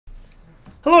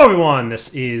Hello everyone,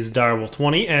 this is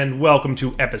Direwolf20 and welcome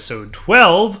to episode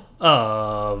 12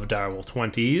 of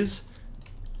Direwolf20's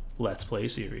Let's Play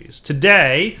series.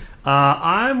 Today,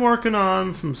 I'm working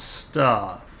on some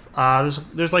stuff.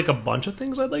 There's like a bunch of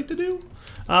things I'd like to do,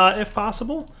 if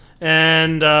possible.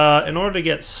 And in order to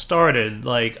get started,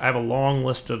 I have a long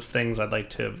list of things I'd like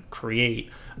to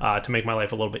create to make my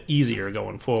life a little bit easier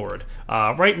going forward.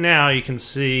 Right now, you can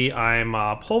see I'm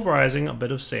pulverizing a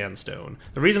bit of sandstone.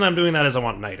 The reason I'm doing that is I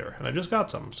want niter, and I just got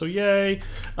some, so yay.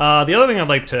 The other thing I'd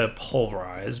like to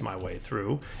pulverize my way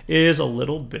through is a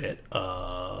little bit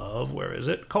of, where is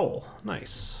it? Coal.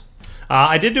 Nice.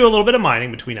 I did do a little bit of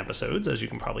mining between episodes, as you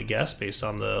can probably guess, based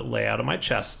on the layout of my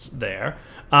chests there.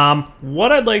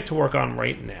 What I'd like to work on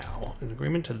right now, in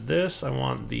agreement to this, I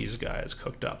want these guys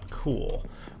cooked up. Cool.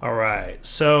 Alright,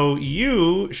 so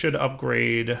you should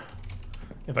upgrade,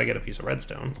 if I get a piece of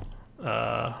redstone,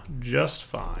 just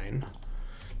fine,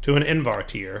 to an invar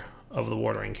tier of the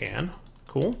watering can.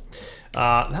 Cool.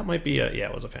 That might be a, yeah,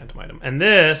 it was a phantom item. And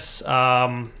this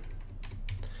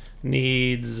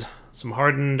needs some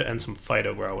hardened and some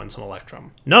phytogrow and some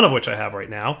electrum. None of which I have right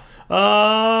now,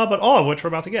 but all of which we're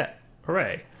about to get.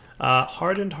 Hooray.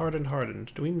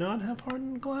 Hardened. Do we not have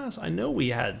hardened glass? I know we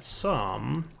had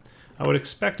some. I would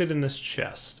expect it in this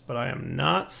chest, but I am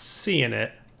not seeing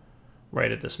it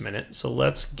right at this minute. So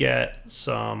let's get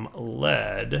some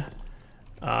lead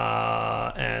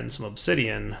and some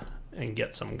obsidian and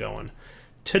get some going.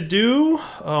 To do,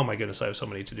 oh my goodness, I have so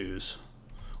many to-dos.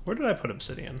 Where did I put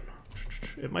obsidian?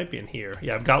 It might be in here.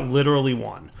 Yeah, I've got literally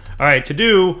one. All right, to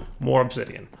do more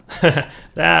obsidian.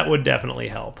 That would definitely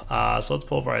help. So let's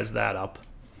pulverize that up.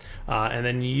 And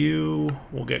then you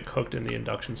will get cooked in the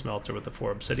induction smelter with the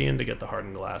 4 obsidian to get the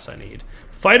hardened glass I need.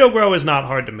 Phytogrow is not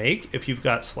hard to make if you've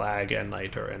got slag and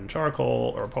niter and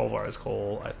charcoal or pulverized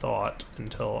coal, I thought,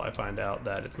 until I find out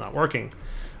that it's not working.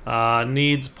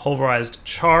 Needs pulverized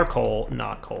charcoal,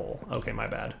 not coal. Okay, my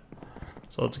bad.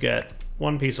 So let's get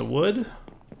 1 piece of wood.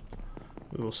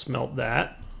 We will smelt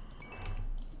that.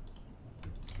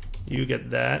 You get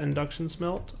that induction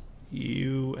smelt.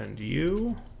 You and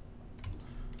you.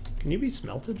 Can you be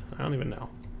smelted? I don't even know.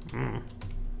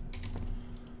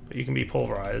 But you can be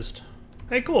pulverized.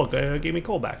 Hey, cool. Gave me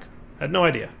coal back. Had no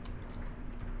idea.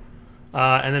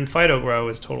 And then phytogrow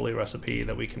is totally a recipe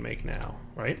that we can make now,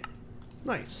 right?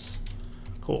 Nice.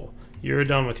 Cool. You're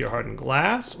done with your hardened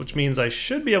glass, which means I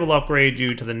should be able to upgrade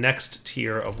you to the next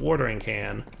tier of watering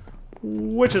can,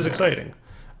 which is exciting.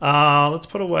 Let's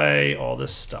put away all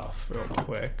this stuff real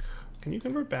quick. Can you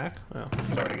convert back? Oh,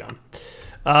 it's already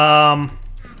gone.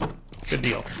 Good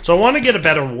deal. So I want to get a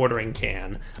better watering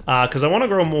can because I want to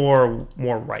grow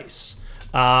more rice.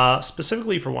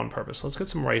 Specifically for one purpose. Let's get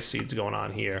some rice seeds going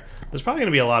on here. There's probably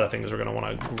going to be a lot of things we're going to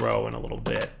want to grow in a little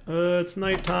bit. It's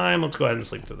nighttime. Let's go ahead and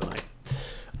sleep through the night.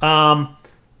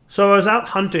 So I was out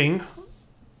hunting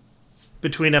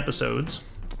between episodes,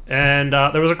 and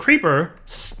there was a creeper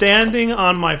standing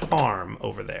on my farm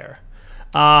over there.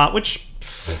 Which,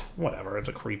 whatever, it's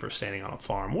a creeper standing on a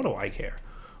farm. What do I care?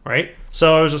 Right?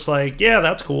 So I was just like, yeah,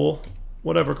 that's cool.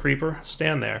 Whatever, creeper,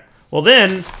 stand there. Well,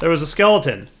 then there was a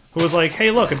skeleton who was like,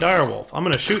 hey, look, a direwolf. I'm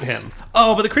going to shoot him.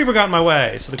 Oh, but the creeper got in my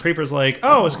way. So the creeper's like,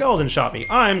 oh, a skeleton shot me.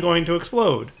 I'm going to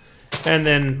explode. And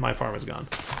then my farm is gone.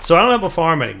 So I don't have a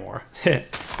farm anymore. But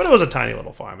it was a tiny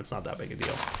little farm. It's not that big a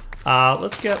deal.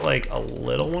 Let's get like a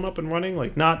little one up and running,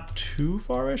 like not too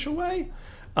far-ish away.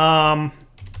 Would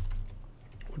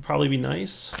probably be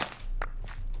nice.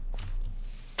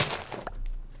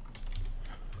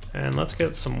 And let's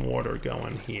get some water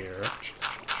going here.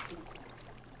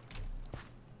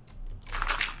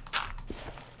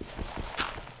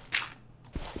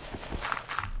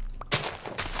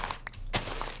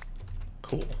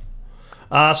 Cool.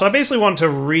 So I basically want to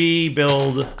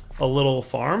rebuild a little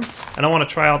farm, and I want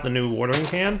to try out the new watering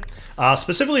can.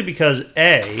 Specifically because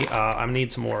A, I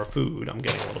need some more food. I'm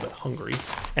getting a little bit hungry.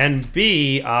 And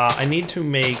B, I need to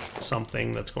make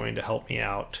something that's going to help me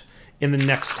out in the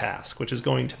next task, which is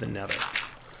going to the nether.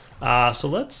 So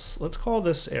let's call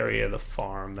this area the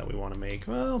farm that we want to make.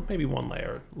 Well, maybe 1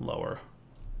 layer lower.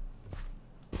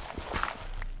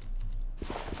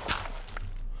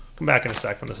 Come back in a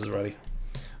sec when this is ready.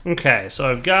 Okay, so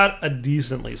I've got a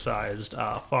decently sized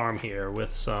farm here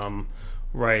with some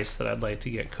rice that I'd like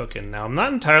to get cooking. Now, I'm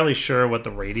not entirely sure what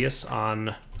the radius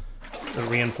on the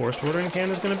reinforced watering can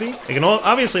is going to be. It can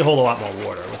obviously hold a lot more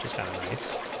water, which is kind of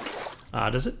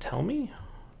nice. Does it tell me?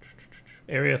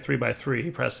 Area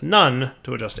 3x3. Press none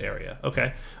to adjust area.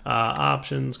 Okay.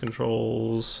 Options,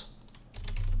 controls.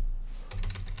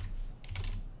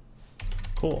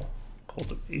 Cool.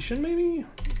 Cultivation, maybe?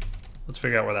 Let's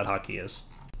figure out where that hotkey is.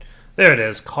 There it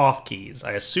is, cough keys.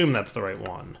 I assume that's the right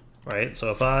one, right? So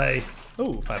if I...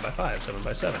 Oh, 5x5,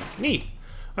 7x7. Neat.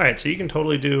 All right, so you can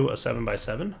totally do a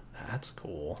 7x7. That's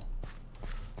cool.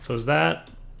 So is that...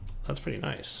 That's pretty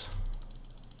nice.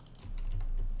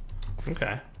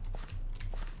 Okay.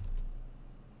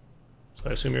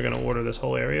 So I assume you're going to water this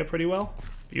whole area pretty well?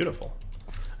 Beautiful.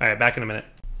 All right, back in a minute.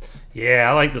 Yeah,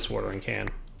 I like this watering can.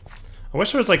 I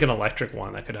wish there was like an electric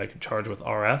one that I could charge with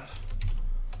RF.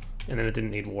 And then it didn't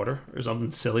need water or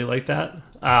something silly like that.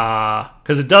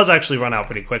 Because it does actually run out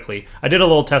pretty quickly. I did a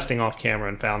little testing off camera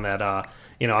and found that,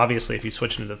 you know, obviously if you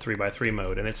switch into the 3x3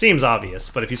 mode, and it seems obvious,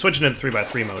 but if you switch into the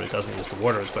 3x3 mode, it doesn't use the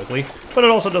water as quickly, but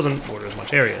it also doesn't water as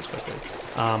much area as quickly.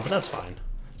 But that's fine.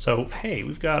 So, hey,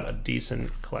 we've got a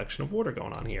decent collection of water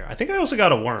going on here. I think I also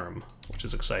got a worm, which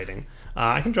is exciting.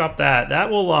 I can drop that.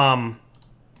 That will, I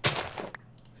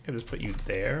can just put you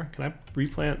there. Can I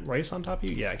replant rice on top of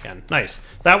you? Yeah, I can. Nice.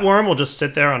 That worm will just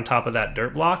sit there on top of that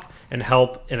dirt block and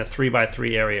help in a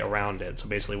 3x3 area around it. So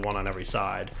basically one on every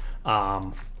side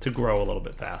to grow a little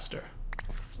bit faster.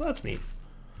 So that's neat.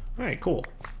 All right, cool.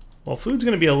 Well, food's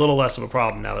going to be a little less of a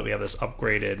problem now that we have this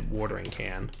upgraded watering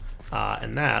can.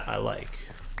 And that I like.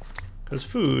 Because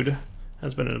food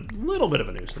has been a little bit of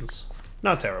a nuisance.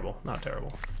 Not terrible, not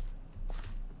terrible.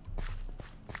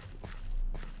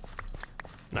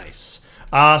 Nice.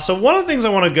 So one of the things I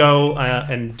want to go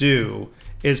and do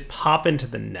is pop into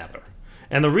the nether.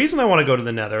 And the reason I want to go to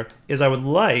the nether is I would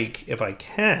like, if I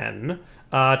can,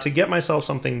 to get myself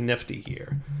something nifty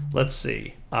here. Let's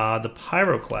see. The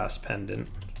Pyroclast pendant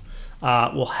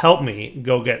will help me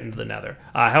go get into the nether.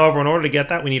 However, in order to get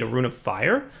that, we need a rune of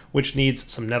fire, which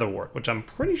needs some nether wart, which I'm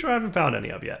pretty sure I haven't found any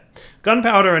of yet.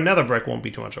 Gunpowder and nether brick won't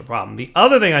be too much of a problem. The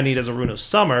other thing I need is a rune of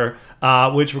summer,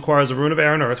 which requires a rune of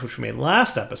air and earth, which we made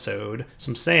last episode,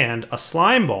 some sand, a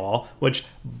slime ball, which,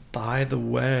 by the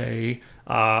way,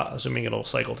 assuming it'll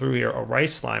cycle through here, a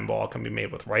rice slime ball can be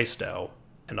made with rice dough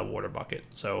and a water bucket.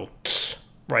 So,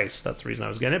 rice, that's the reason I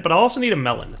was getting it. But I also need a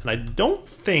melon, and I don't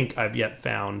think I've yet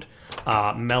found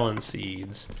melon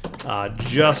seeds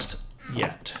just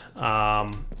yet.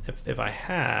 If I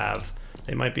have,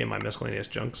 they might be in my miscellaneous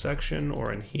junk section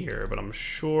or in here, but I'm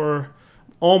sure,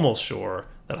 almost sure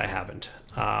that I haven't.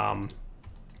 So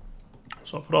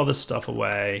I'll put all this stuff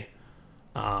away.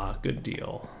 Good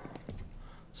deal.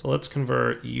 So let's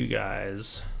convert you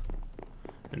guys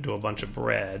into a bunch of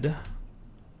bread.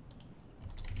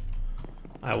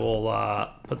 I will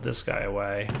put this guy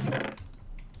away,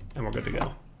 and we're good to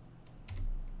go.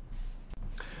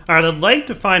 Alright, I'd like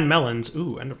to find melons.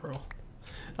 Ooh, ender pearl.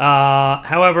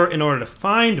 However, in order to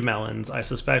find melons, I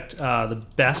suspect the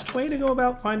best way to go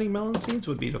about finding melon seeds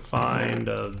would be to find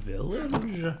a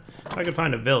village. If I could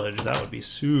find a village, that would be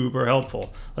super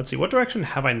helpful. Let's see, what direction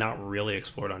have I not really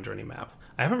explored on Journey Map?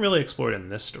 I haven't really explored in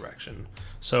this direction.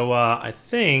 So I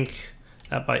think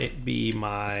that might be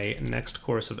my next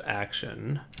course of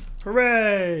action.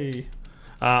 Hooray!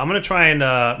 I'm going to try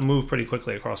and move pretty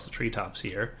quickly across the treetops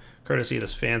here, courtesy of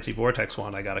this fancy vortex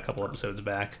wand I got a couple episodes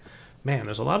back. Man,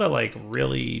 there's a lot of like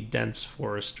really dense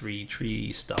forestry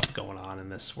tree stuff going on in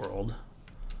this world.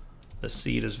 The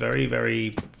seed is very,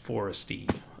 very foresty.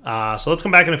 So let's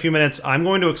come back in a few minutes. I'm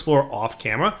going to explore off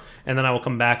camera, and then I will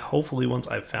come back hopefully once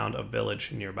I've found a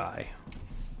village nearby.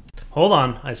 Hold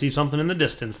on, I see something in the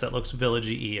distance that looks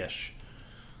villagey-ish.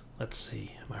 Let's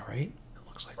see, am I right? It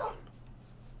looks like one.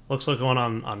 Looks like one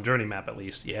on Journey Map at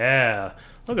least. Yeah,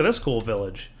 look at this cool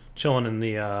village chilling in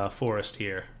the forest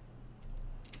here.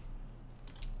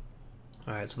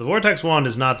 Alright, so the Vortex Wand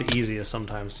is not the easiest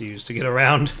sometimes to use to get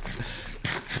around.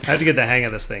 I have to get the hang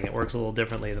of this thing. It works a little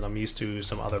differently than I'm used to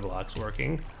some other blocks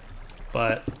working.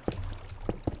 But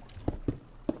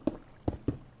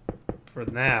for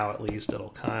now, at least, it'll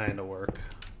kind of work.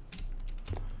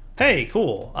 Hey,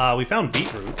 cool. We found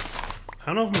beetroot.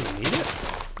 I don't know if I'm going to need it,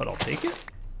 but I'll take it.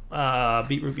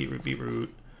 Beetroot, beetroot,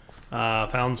 beetroot.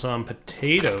 Found some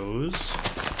potatoes.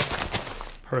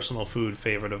 Personal food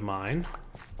favorite of mine.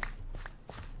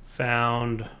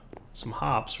 Found some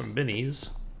hops from Binny's.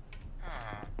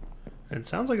 And it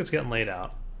sounds like it's getting laid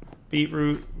out.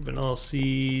 Beetroot, vanilla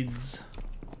seeds.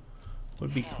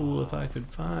 Would be cool if I could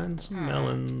find some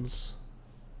melons.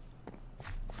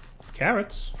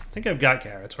 Carrots. I think I've got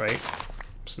carrots, right?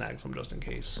 Snag some just in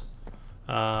case.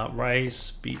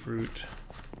 Rice, beetroot.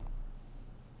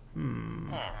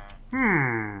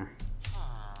 Alright,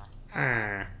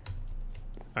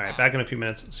 back in a few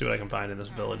minutes. See what I can find in this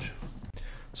village.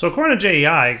 So according to JEI,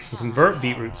 I can convert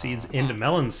beetroot seeds into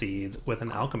melon seeds with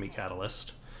an alchemy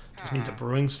catalyst. Just needs a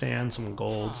brewing stand, some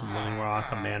gold, some living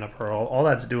rock, a mana pearl. All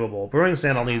that's doable. Brewing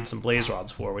stand I'll need some blaze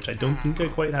rods for, which I don't think I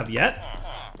quite have yet.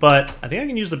 But I think I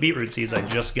can use the beetroot seeds I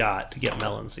just got to get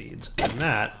melon seeds. And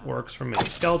that works for me.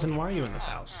 Skeleton, why are you in this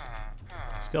house?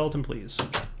 Skeleton, please.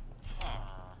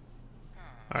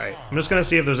 Alright, I'm just going to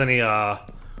see if there's any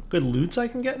good loots I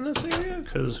can get in this area,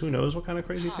 because who knows what kind of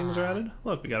crazy things are added.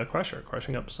 Look, we got a crusher,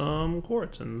 crushing up some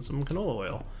quartz and some canola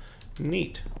oil.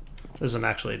 Neat. This is an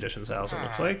actually Additions house, it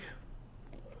looks like.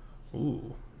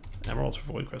 Ooh. Emeralds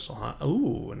for void crystal, huh?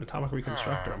 Ooh, an atomic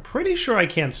reconstructor. I'm pretty sure I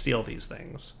can't steal these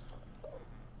things.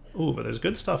 Ooh, but there's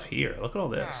good stuff here. Look at all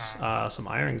this. Some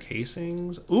iron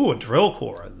casings. Ooh, a drill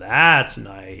core. That's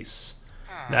nice.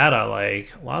 That I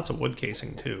like. Lots of wood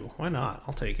casing, too. Why not?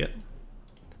 I'll take it.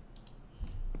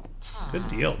 Good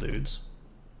deal, dudes.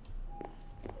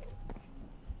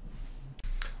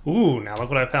 Ooh, now look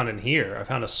what I found in here. I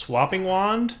found a swapping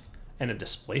wand and a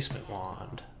displacement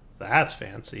wand. That's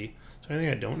fancy. Is there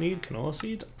anything I don't need? Canola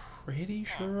seeds? I'm pretty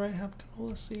sure I have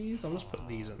canola seeds. I'll just put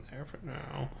these in there for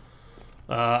now.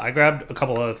 I grabbed a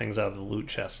couple other things out of the loot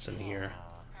chests in here.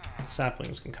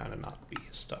 Saplings can kind of not be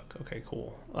stuck. Okay,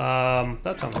 cool.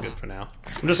 That sounds good for now.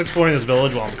 I'm just exploring this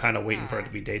village while I'm kind of waiting for it to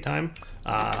be daytime.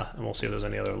 And we'll see if there's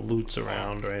any other loots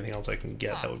around or anything else I can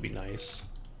get. That would be nice.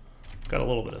 Got a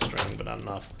little bit of string, but not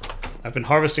enough. I've been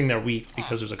harvesting their wheat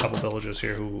because there's a couple villagers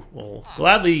here who will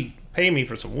gladly pay me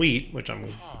for some wheat, which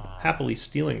I'm happily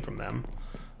stealing from them.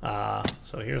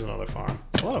 So here's another farm.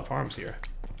 A lot of farms here.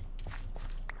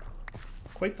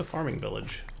 Quite the farming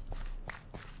village.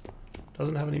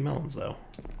 Doesn't have any melons, though.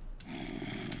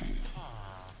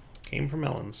 Came for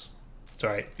melons. It's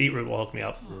alright. Beetroot will hook me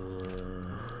up.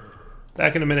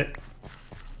 Back in a minute.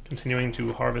 Continuing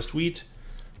to harvest wheat.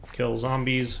 Kill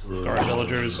zombies. Guard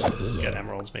villagers. Get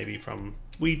emeralds maybe from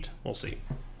wheat. We'll see.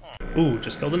 Ooh,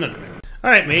 just killed an enderman.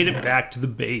 Alright, made it back to the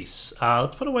base.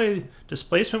 Let's put away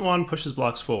displacement wand, pushes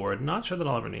blocks forward. Not sure that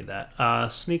I'll ever need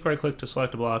that. Sneak right click to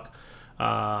select a block.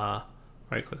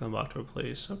 Right click on the block to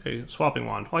replace. Okay, swapping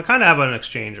wand. Well, I kind of have an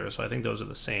exchanger, so I think those are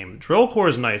the same. Drill core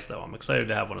is nice, though. I'm excited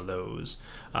to have one of those.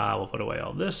 We'll put away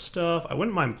all this stuff. I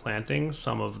wouldn't mind planting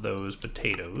some of those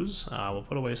potatoes. We'll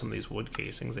put away some of these wood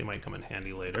casings. They might come in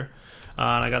handy later.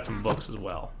 And I got some books as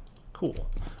well. Cool.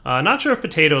 Not sure if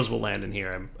potatoes will land in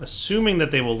here. I'm assuming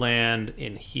that they will land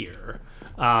in here.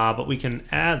 But we can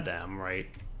add them right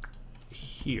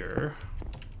here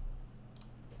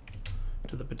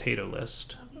to the potato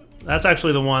list. That's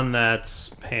actually the one that's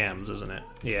Pam's, isn't it?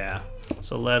 Yeah.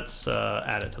 So let's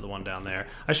add it to the one down there.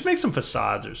 I should make some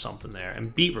facades or something there.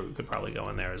 And beetroot could probably go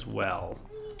in there as well.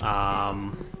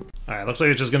 Alright, looks like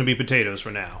it's just going to be potatoes for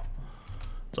now.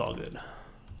 It's all good.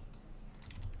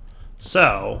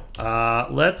 So,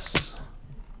 let's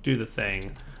do the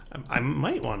thing. I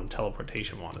might want a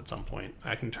teleportation wand at some point.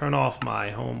 I can turn off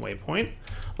my home waypoint.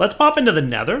 Let's pop into the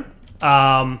nether.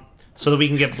 So that we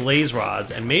can get blaze rods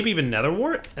and maybe even nether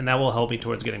wart, and that will help me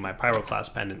towards getting my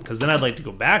pyroclast pendant, because then I'd like to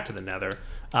go back to the nether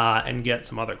and get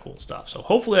some other cool stuff. So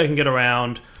hopefully I can get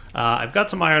around. I've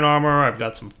got some iron armor, I've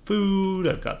got some food,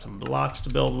 I've got some blocks to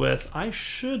build with. I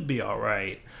should be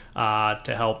alright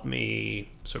to help me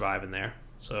survive in there.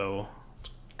 So let's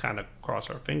kind of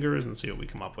cross our fingers and see what we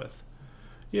come up with.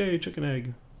 Yay, chicken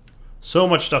egg. So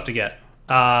much stuff to get.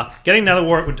 Getting nether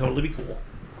wart would totally be cool.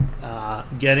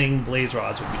 Getting blaze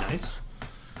rods would be nice.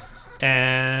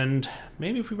 And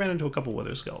maybe if we ran into a couple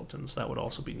wither skeletons, that would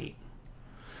also be neat.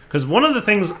 Because one of the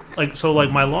things,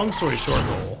 like my long story short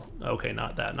goal... Okay,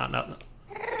 not that, not.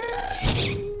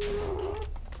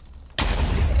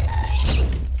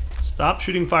 Stop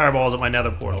shooting fireballs at my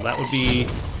nether portal. That would be...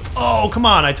 Oh, come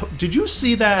on, did you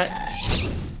see that?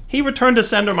 He returned to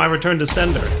sender, my return to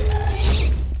sender.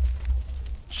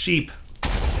 Sheep.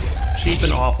 Cheap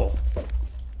and awful.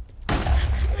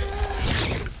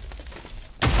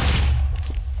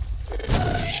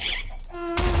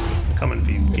 I'm coming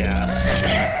for you, gas.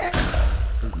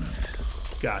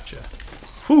 Gotcha.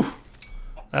 Whew.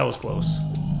 That was close.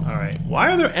 Alright.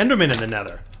 Why are there Endermen in the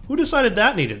Nether? Who decided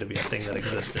that needed to be a thing that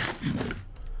existed?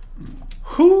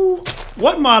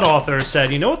 What mod author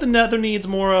said, you know what the Nether needs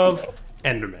more of?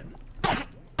 Endermen.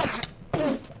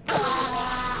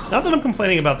 Not that I'm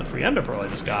complaining about the free Ender Pearl I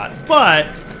just got, but,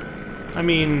 I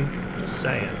mean, just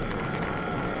saying.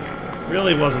 It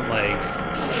really wasn't like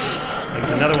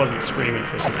the Nether wasn't screaming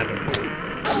for some Endermen.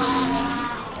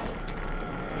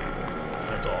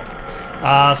 That's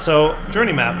all. So,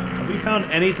 journey map. Have we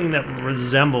found anything that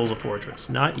resembles a fortress?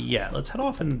 Not yet. Let's head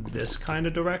off in this kind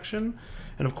of direction.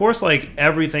 And of course, like,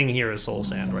 everything here is soul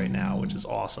sand right now, which is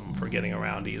awesome for getting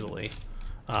around easily.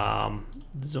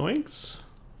 Zoinks.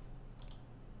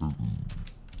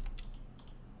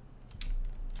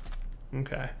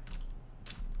 Okay.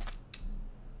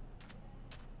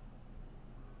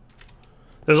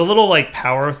 There's a little like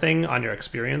power thing on your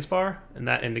experience bar, and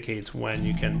that indicates when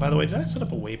you can. By the way, did I set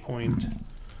up a waypoint?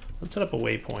 Let's set up a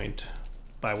waypoint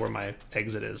by where my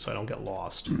exit is so I don't get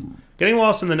lost. Getting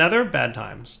lost in the nether? Bad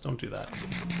times. Don't do that.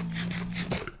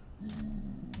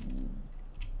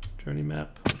 Journey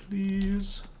map,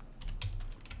 please.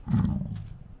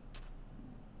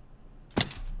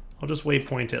 I'll just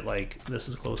waypoint it like this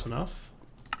is close enough.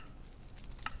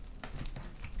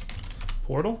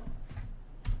 Portal.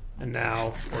 And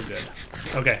now we're good.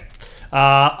 Okay.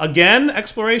 Again,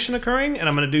 exploration occurring, and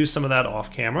I'm going to do some of that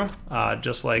off camera,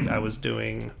 just like I was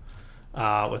doing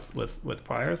with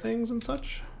prior things and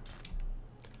such.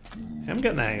 I'm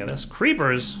getting the hang of this.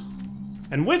 Creepers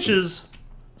and witches.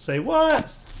 Say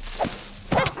what?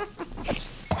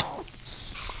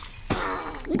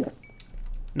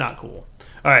 Not cool.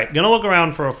 All right, gonna look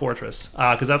around for a fortress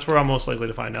because that's where I'm most likely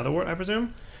to find netherwort, I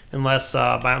presume, unless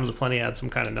Biomes of Plenty add some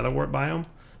kind of netherwort biome.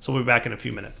 So we'll be back in a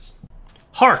few minutes.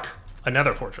 Hark! A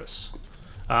nether fortress.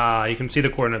 You can see the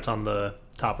coordinates on the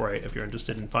top right if you're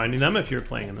interested in finding them, if you're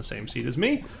playing in the same seed as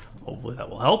me. Hopefully that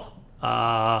will help.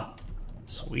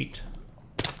 Sweet.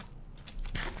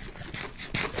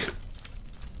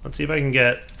 Let's see if I can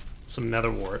get some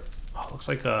netherwort. Oh, looks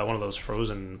like one of those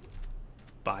frozen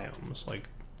biomes, like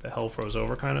the hell froze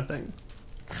over kind of thing.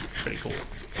 Pretty cool.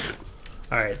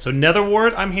 Alright, so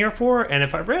netherwort I'm here for, and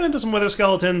if I ran into some wither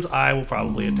skeletons, I will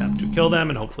probably attempt to kill them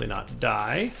and hopefully not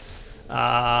die.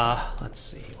 Let's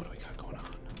see, what do we got going on?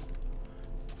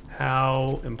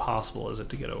 How impossible is it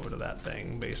to get over to that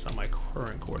thing based on my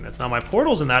current coordinates? Now my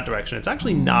portal's in that direction, it's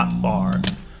actually not far.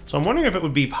 So I'm wondering if it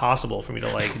would be possible for me to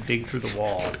like dig through the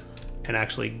wall and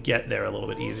actually get there a little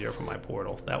bit easier from my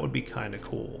portal. That would be kind of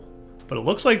cool. But it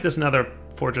looks like this nether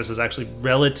fortress is actually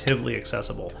relatively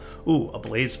accessible. Ooh, a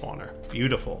blaze spawner.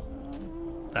 Beautiful.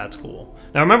 That's cool.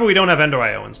 Now remember, we don't have Ender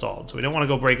IO installed, so we don't want to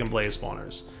go breaking blaze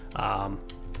spawners. I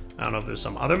don't know if there's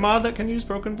some other mod that can use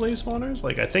broken blaze spawners.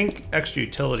 Like, I think Extra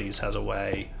Utilities has a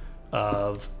way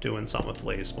of doing something with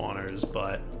blaze spawners,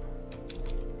 but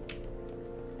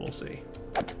we'll see.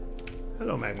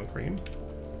 Hello, Magma Cream.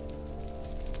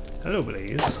 Hello,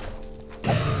 Blaze.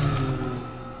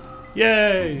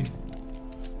 Yay!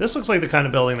 This looks like the kind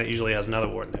of building that usually has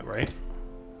netherwort in it, right?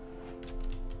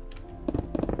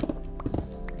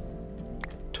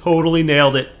 Totally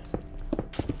nailed it.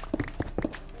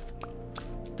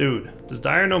 Dude, does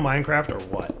Dire know Minecraft or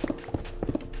what?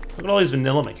 Look at all these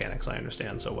vanilla mechanics I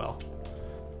understand so well.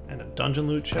 And a dungeon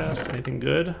loot chest. Anything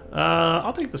good?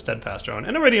 I'll take the Steadfast Drone.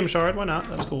 And Iridium Shard, why not?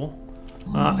 That's cool.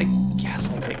 I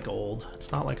guess I'll take gold.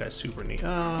 It's not like I super need...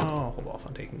 Oh, hold off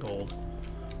on taking gold.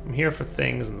 I'm here for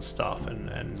things and stuff,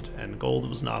 and gold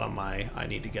was not on my I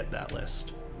need to get that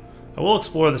list. I will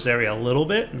explore this area a little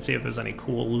bit and see if there's any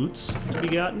cool loots to be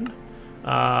gotten.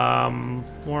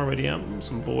 More iridium,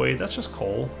 some void. That's just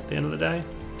coal at the end of the day.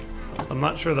 I'm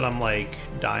not sure that I'm like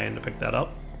dying to pick that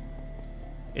up.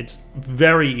 It's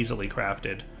very easily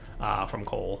crafted from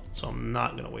coal, so I'm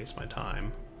not going to waste my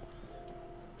time.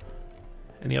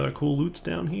 Any other cool loots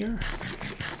down here?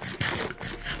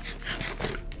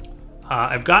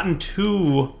 I've gotten 2...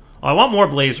 Oh, I want more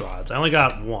blaze rods. I only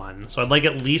got 1, so I'd like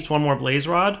at least 1 more blaze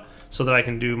rod so that I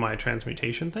can do my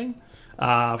transmutation thing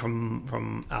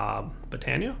from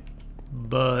Botania.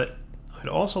 But I'd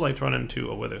also like to run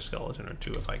into a wither skeleton or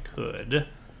 2 if I could.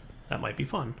 That might be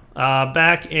fun.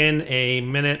 Back in a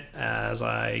minute as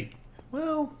I...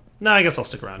 Well, no, I guess I'll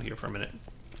stick around here for a minute.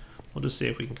 We'll just see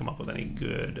if we can come up with any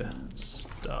good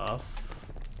stuff.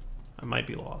 I might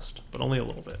be lost, but only a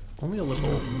little bit. Only a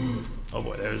little. Oh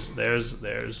boy, there's.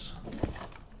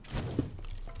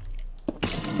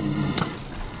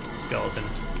 Skeleton.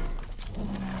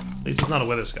 At least it's not a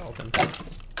wither skeleton.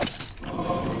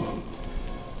 Oh,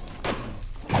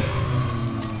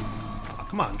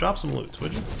 come on, drop some loot,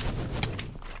 would you?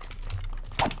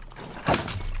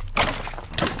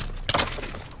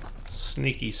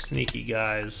 Sneaky, sneaky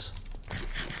guys.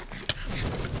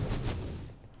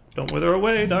 Don't wither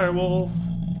away, direwolf.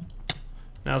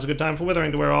 Now's a good time for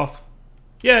withering to wear off.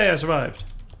 Yay, I survived.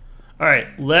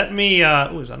 Alright, let me...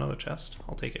 Ooh, is that another chest?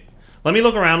 I'll take it. Let me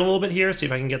look around a little bit here, see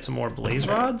if I can get some more blaze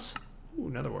rods. Ooh,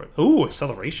 another word. Ooh,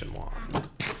 acceleration wand.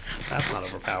 That's not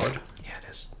overpowered. Yeah, it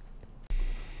is.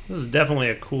 This is definitely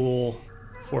a cool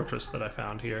fortress that I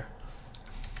found here.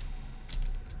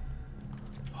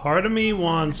 Part of me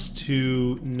wants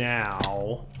to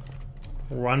now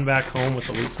run back home with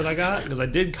the loots that I got, because I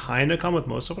did kind of come with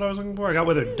most of what I was looking for. I got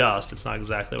withered dust. It's not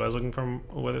exactly what I was looking for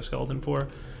a wither skeleton for.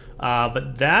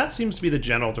 But that seems to be the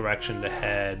general direction to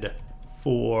head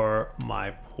for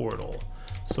my portal.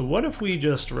 So what if we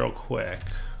just real quick...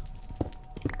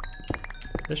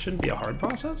 This shouldn't be a hard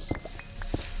process?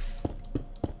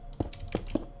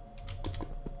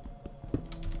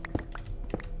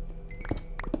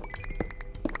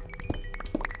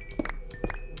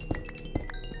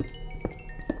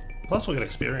 Plus we'll get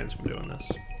experience from doing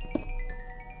this.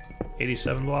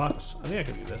 87 blocks. I think I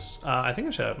can do this. I think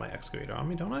I should have my excavator on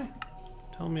me, don't I?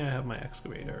 Tell me I have my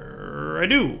excavator. I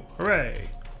do! Hooray!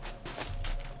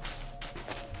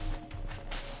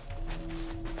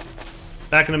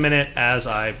 Back in a minute as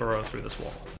I burrow through this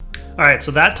wall. Alright,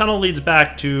 so that tunnel leads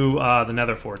back to the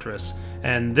nether fortress.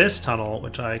 And this tunnel,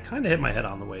 which I kind of hit my head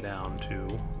on the way down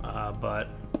to, but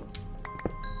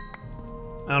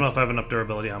I don't know if I have enough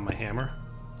durability on my hammer.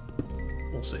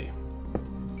 We'll see.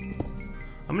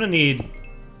 I'm gonna need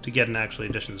to get an actually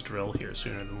additions drill here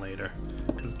sooner than later,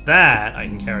 because that I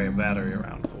can carry a battery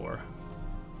around for.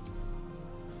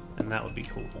 And that would be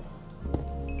cool.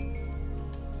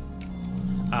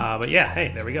 But yeah,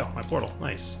 hey, there we go, my portal,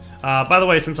 nice. By the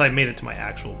way, since I made it to my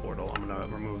actual portal, I'm gonna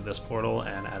remove this portal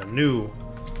and add a new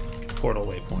portal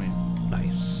waypoint.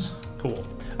 Nice, cool.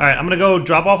 All right, I'm gonna go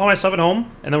drop off all my stuff at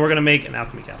home, and then we're gonna make an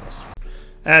alchemy catalyst.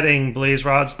 Adding blaze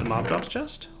rods to the mob drops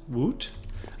chest, woot.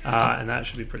 And that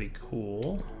should be pretty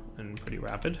cool and pretty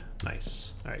rapid.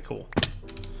 Nice, all right, cool.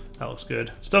 That looks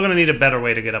good. Still gonna need a better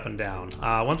way to get up and down.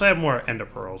 Once I have more ender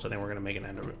pearls, I think we're gonna make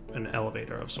an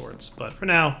elevator of sorts. But for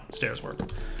now, stairs work.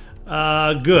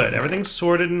 Good, everything's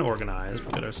sorted and organized.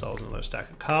 We'll get ourselves another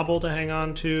stack of cobble to hang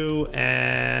on to.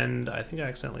 And I think I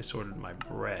accidentally sorted my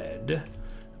bread.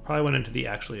 Probably went into the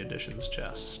actually additions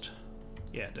chest.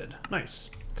 Yeah, it did, nice.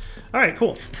 All right,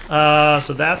 cool.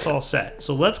 So that's all set.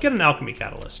 So let's get an alchemy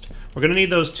catalyst. We're gonna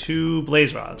need those 2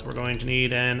 blaze rods. We're going to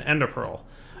need an ender pearl.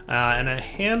 And a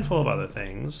handful of other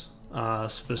things.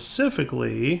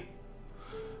 Specifically,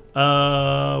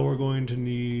 we're going to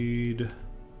need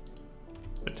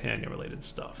Britannia-related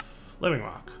stuff. Living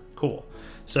rock, cool.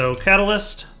 So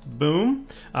catalyst, boom.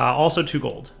 Also 2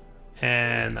 gold,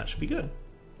 and that should be good.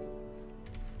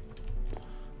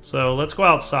 So let's go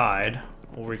outside.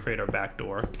 We'll recreate our back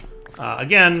door.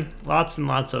 Again, lots and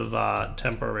lots of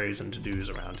temporaries and to-dos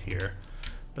around here.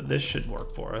 But this should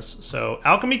work for us. So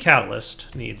alchemy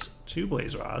catalyst needs 2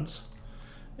 blaze rods,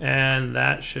 and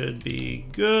that should be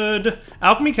good.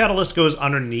 Alchemy catalyst goes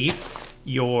underneath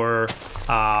your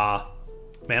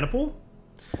mana pool,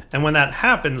 and when that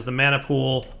happens, the mana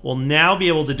pool will now be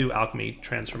able to do alchemy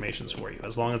transformations for you,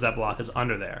 as long as that block is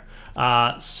under there.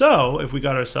 So if we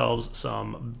got ourselves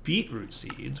some beetroot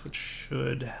seeds, which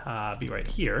should be right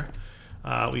here,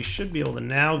 we should be able to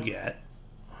now get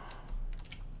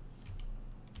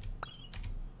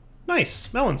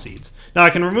nice melon seeds. Now I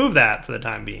can remove that for the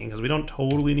time being because we don't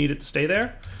totally need it to stay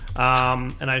there.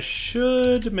 And I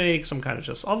should make some kind of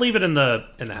just... I'll leave it in the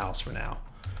house for now.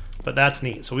 But that's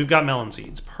neat. So we've got melon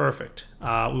seeds. Perfect.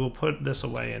 We will put this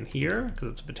away in here because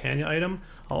it's a Britannia item.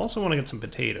 I'll also want to get some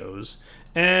potatoes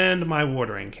and my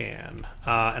watering can.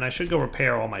 And I should go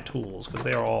repair all my tools because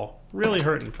they are all really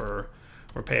hurting for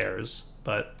repairs.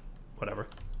 But whatever.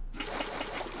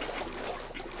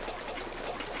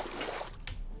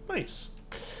 Nice.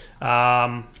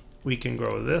 We can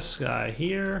grow this guy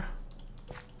here.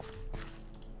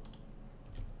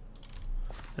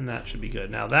 And that should be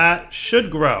good. Now that should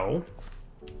grow.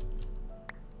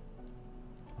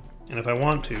 And if I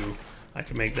want to, I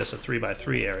can make this a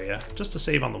 3x3 area just to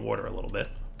save on the water a little bit.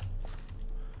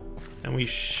 And we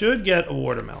should get a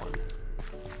watermelon.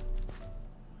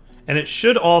 And it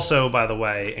should also, by the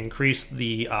way, increase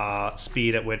the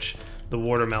speed at which the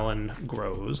watermelon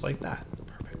grows like that.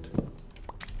 Perfect.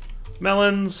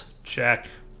 Melons, check.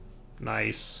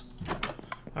 Nice.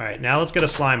 All right, now let's get a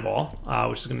slime ball,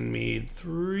 which is going to need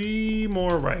 3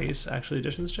 more rice. Actually,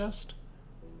 additions chest.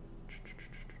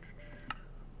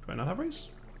 Do I not have rice?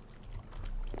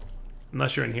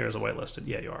 Unless you're in here as a whitelisted.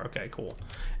 Yeah, you are. Okay, cool.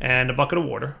 And a bucket of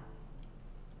water.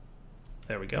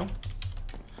 There we go.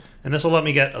 And this will let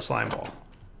me get a slime ball.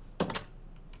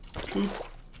 Boop.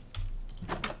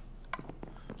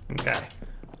 Okay.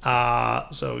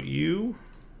 So you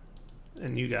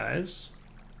and you guys.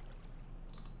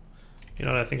 You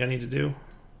know what I think I need to do?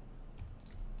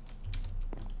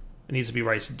 It needs to be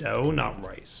rice dough, not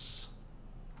rice.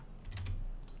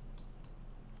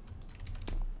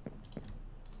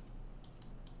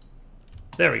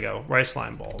 There we go. Rice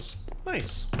slime balls.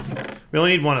 Nice. We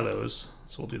only need 1 of those.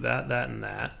 So we'll do that, that, and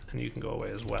that. And you can go away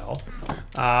as well.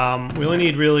 We only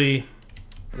need really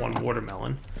 1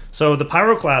 watermelon. So the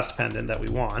pyroclast pendant that we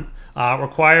want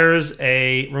requires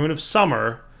a rune of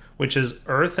summer, which is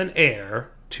earth and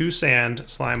air, 2 sand,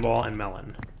 slime ball, and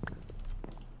melon.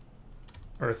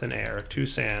 earth and air, 2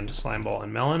 sand, slime ball,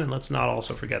 and melon. And let's not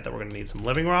also forget that we're going to need some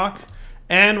living rock.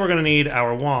 And we're going to need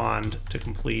our wand to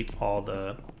complete all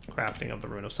the crafting of the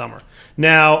Rune of Summer.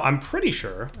 Now, I'm pretty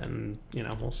sure, and, you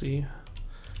know, we'll see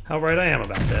how right I am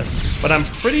about this, but I'm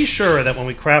pretty sure that when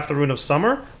we craft the Rune of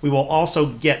Summer, we will also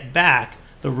get back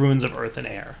the runes of earth and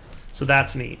air. So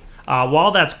that's neat.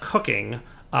 While that's cooking,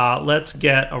 let's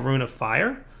get a Rune of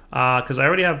Fire, because I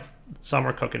already have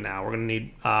summer cooking now. We're going to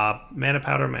need mana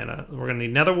powder, we're going to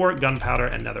need nether wart, gunpowder,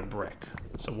 and nether brick.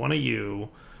 So one of you.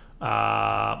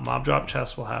 Mob drop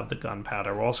chest will have the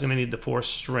gunpowder. We're also going to need the 4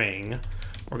 string.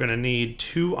 We're going to need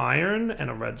 2 iron and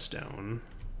a redstone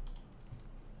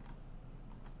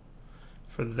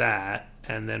for that.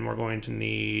 And then we're going to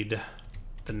need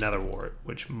the nether wart,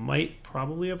 which might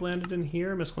probably have landed in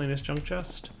here, miscellaneous junk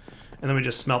chest. And then we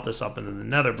just smelt this up into the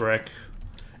nether brick.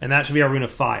 And that should be our Rune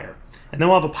of Fire. And then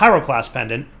we'll have a pyroclast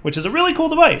pendant, which is a really cool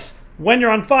device. When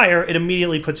you're on fire, it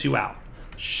immediately puts you out.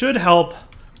 Should help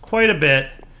quite a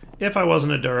bit. If I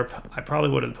wasn't a derp, I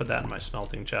probably would have put that in my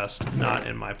smelting chest, not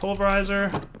in my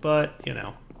pulverizer, but, you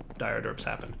know, dire derps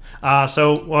happen.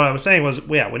 So what I was saying was,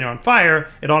 yeah, when you're on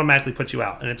fire, it automatically puts you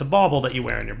out, and it's a bauble that you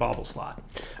wear in your bauble slot.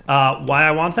 Why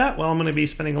I want that? Well, I'm going to be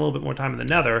spending a little bit more time in the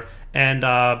nether,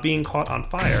 and being caught on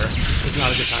fire is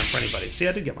not a good time for anybody. See,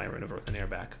 I did get my Rune of Earth and Air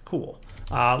back. Cool.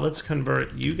 Let's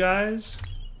convert you guys.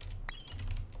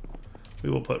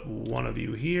 We will put one of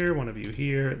you here,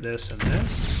 this, and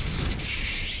this.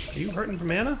 Are you hurting for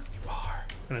mana? You are.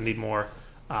 We're gonna need more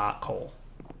coal.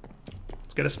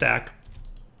 Let's get a stack.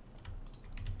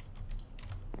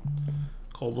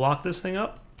 Coal block this thing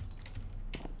up.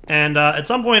 And at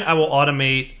some point I will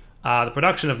automate the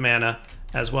production of mana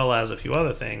as well as a few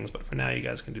other things, but for now you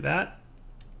guys can do that.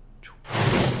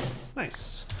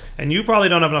 Nice. And you probably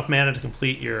don't have enough mana to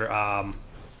complete your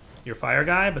fire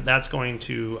guy, but that's going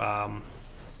to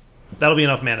that'll be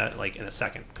enough mana like in a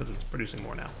second because it's producing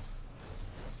more now.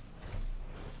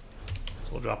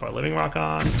 We'll drop our living rock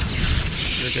on.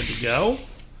 You're good to go.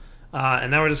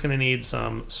 And now we're just going to need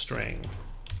some string,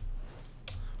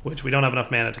 which we don't have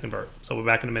enough mana to convert. So we'll be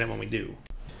back in a minute when we do.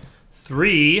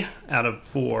 3 out of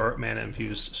 4 mana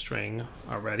infused string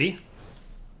are ready.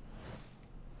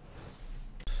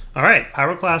 All right,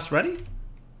 pyroclast ready.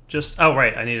 Oh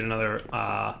right, I need another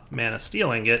mana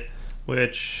steel ingot,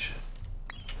 which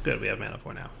good, we have mana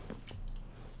for now.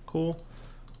 Cool,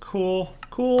 cool,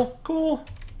 cool, cool.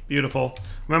 Beautiful.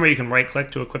 Remember, you can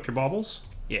right-click to equip your baubles.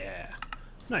 Yeah.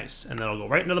 Nice. And that'll go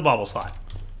right into the bauble slot.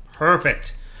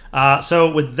 Perfect.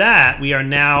 So with that, we are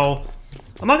now...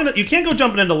 You can't go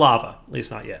jumping into lava. At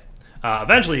least not yet.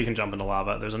 Eventually you can jump into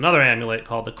lava. There's another amulet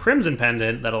called the Crimson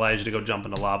Pendant that allows you to go jump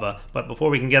into lava. But before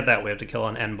we can get that, we have to kill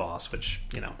an end boss, which,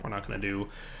 you know, we're not going to do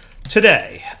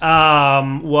today.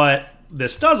 What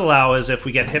this does allow is if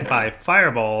we get hit by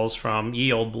fireballs from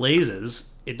ye old blazes,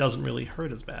 it doesn't really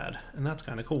hurt as bad, and that's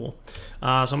kind of cool. So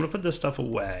I'm going to put this stuff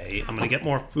away. I'm going to get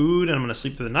more food, and I'm going to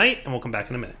sleep through the night, and we'll come back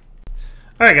in a minute.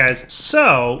 Alright guys,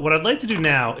 so what I'd like to do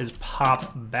now is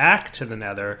pop back to the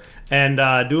nether and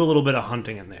do a little bit of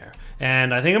hunting in there.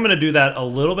 And I think I'm going to do that a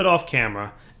little bit off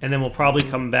camera, and then we'll probably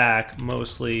come back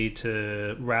mostly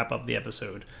to wrap up the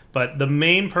episode. But the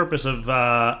main purpose of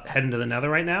heading to the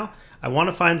nether right now, I want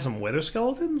to find some wither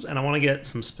skeletons, and I want to get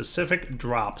some specific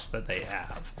drops that they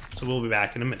have. So we'll be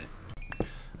back in a minute.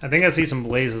 I think I see some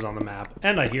blazes on the map,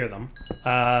 and I hear them.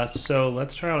 So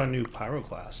let's try out a new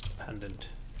pyroclast pendant,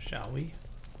 shall we?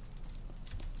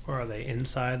 Or are they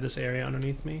inside this area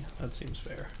underneath me? That seems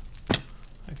fair.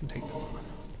 I can take them on.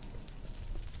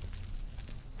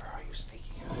 Where are you,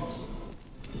 sneaky guys?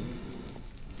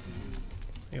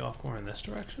 Are you off more in this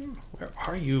direction? Where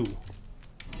are you?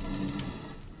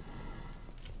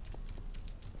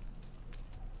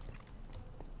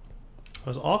 I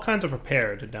was all kinds of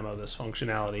prepared to demo this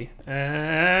functionality,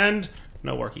 and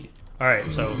no worky. Alright,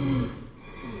 so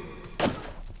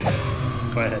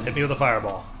go ahead, hit me with a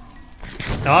fireball.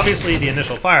 Now obviously the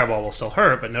initial fireball will still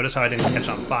hurt, but notice how I didn't catch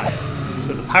on fire.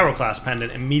 So the pyroclast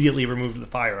pendant immediately removed the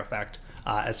fire effect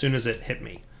as soon as it hit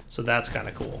me. So that's kind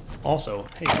of cool. Also,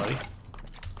 hey buddy.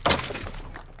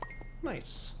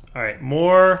 Nice. Alright,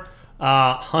 more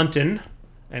hunting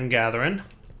and gathering.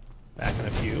 Back in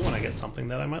a few when I get something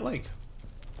that I might like.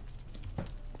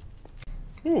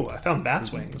 Ooh, I found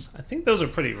bat's wings. I think those are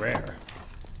pretty rare.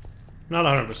 Not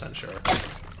 100% sure.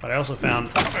 But I also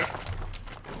found...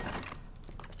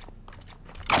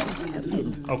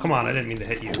 Oh, come on, I didn't mean to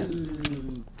hit you.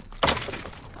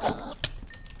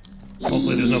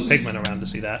 Hopefully there's no pigment around to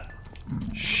see that.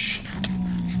 Shh.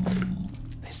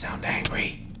 They sound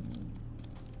angry.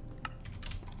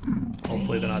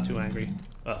 Hopefully they're not too angry.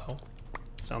 Uh-oh.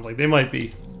 Sounds like they might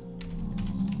be.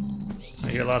 I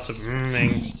hear lots of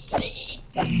mmming.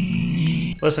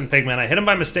 Listen, Pigman, I hit him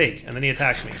by mistake, and then he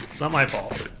attacked me. It's not my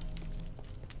fault.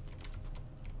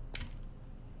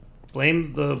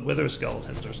 Blame the wither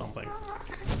skeletons or something.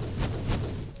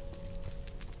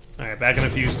 Alright, back in a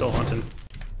few, still hunting.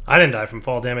 I didn't die from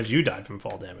fall damage, you died from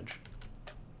fall damage.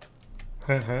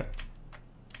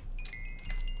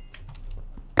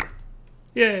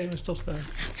 Yay, we're still stuck.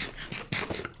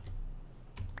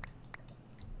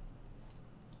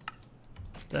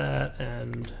 That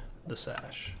and the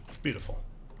sash. Beautiful.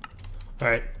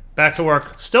 Alright, back to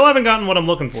work. Still haven't gotten what I'm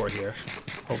looking for here.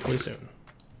 Hopefully soon.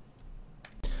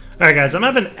 Alright guys, I'm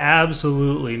having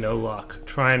absolutely no luck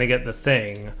trying to get the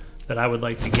thing that I would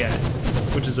like to get,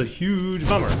 which is a huge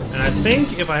bummer. And I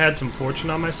think if I had some fortune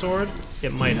on my sword,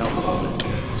 it might help a little bit.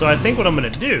 So I think what I'm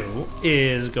going to do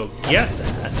is go get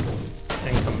that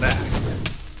and come back.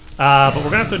 But we're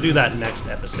going to have to do that next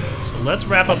episode. So let's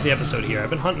wrap up the episode here.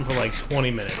 I've been hunting for like 20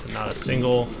 minutes and not a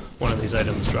single one of these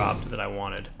items dropped that I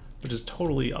wanted, which is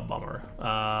totally a bummer.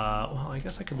 Well, I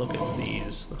guess I could look at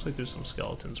these. Looks like there's some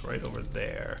skeletons right over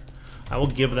there. I will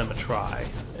give them a try,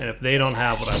 and if they don't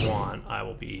have what I want, I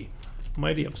will be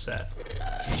mighty upset.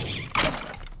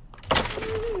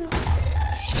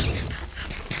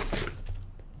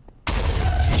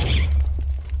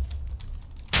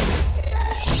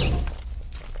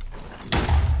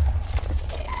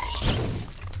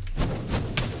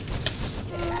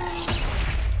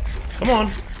 Come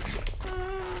on.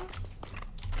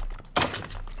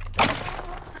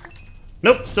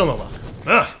 Nope, still no luck.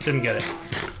 Ugh, didn't get it.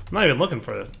 I'm not even looking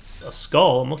for a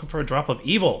skull. I'm looking for a drop of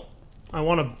evil. I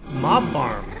want a mob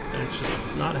farm, and it's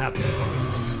just not happening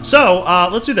for me. So,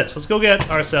 let's do this. Let's go get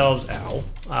ourselves,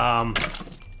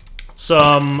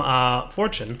 some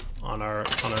fortune on our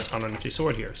nifty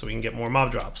sword here, so we can get more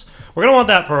mob drops. We're gonna want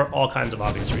that for all kinds of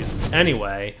obvious reasons,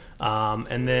 anyway.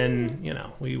 And then, you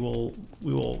know, we will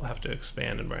have to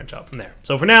expand and branch out from there.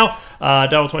 So for now,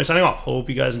 Devil20 signing off. Hope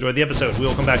you guys enjoyed the episode. We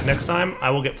will come back next time. I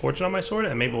will get fortune on my sword,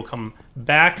 and maybe we'll come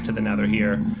back to the nether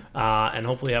here, and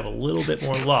hopefully have a little bit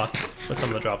more luck with some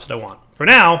of the drops that I want. For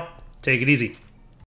now, take it easy.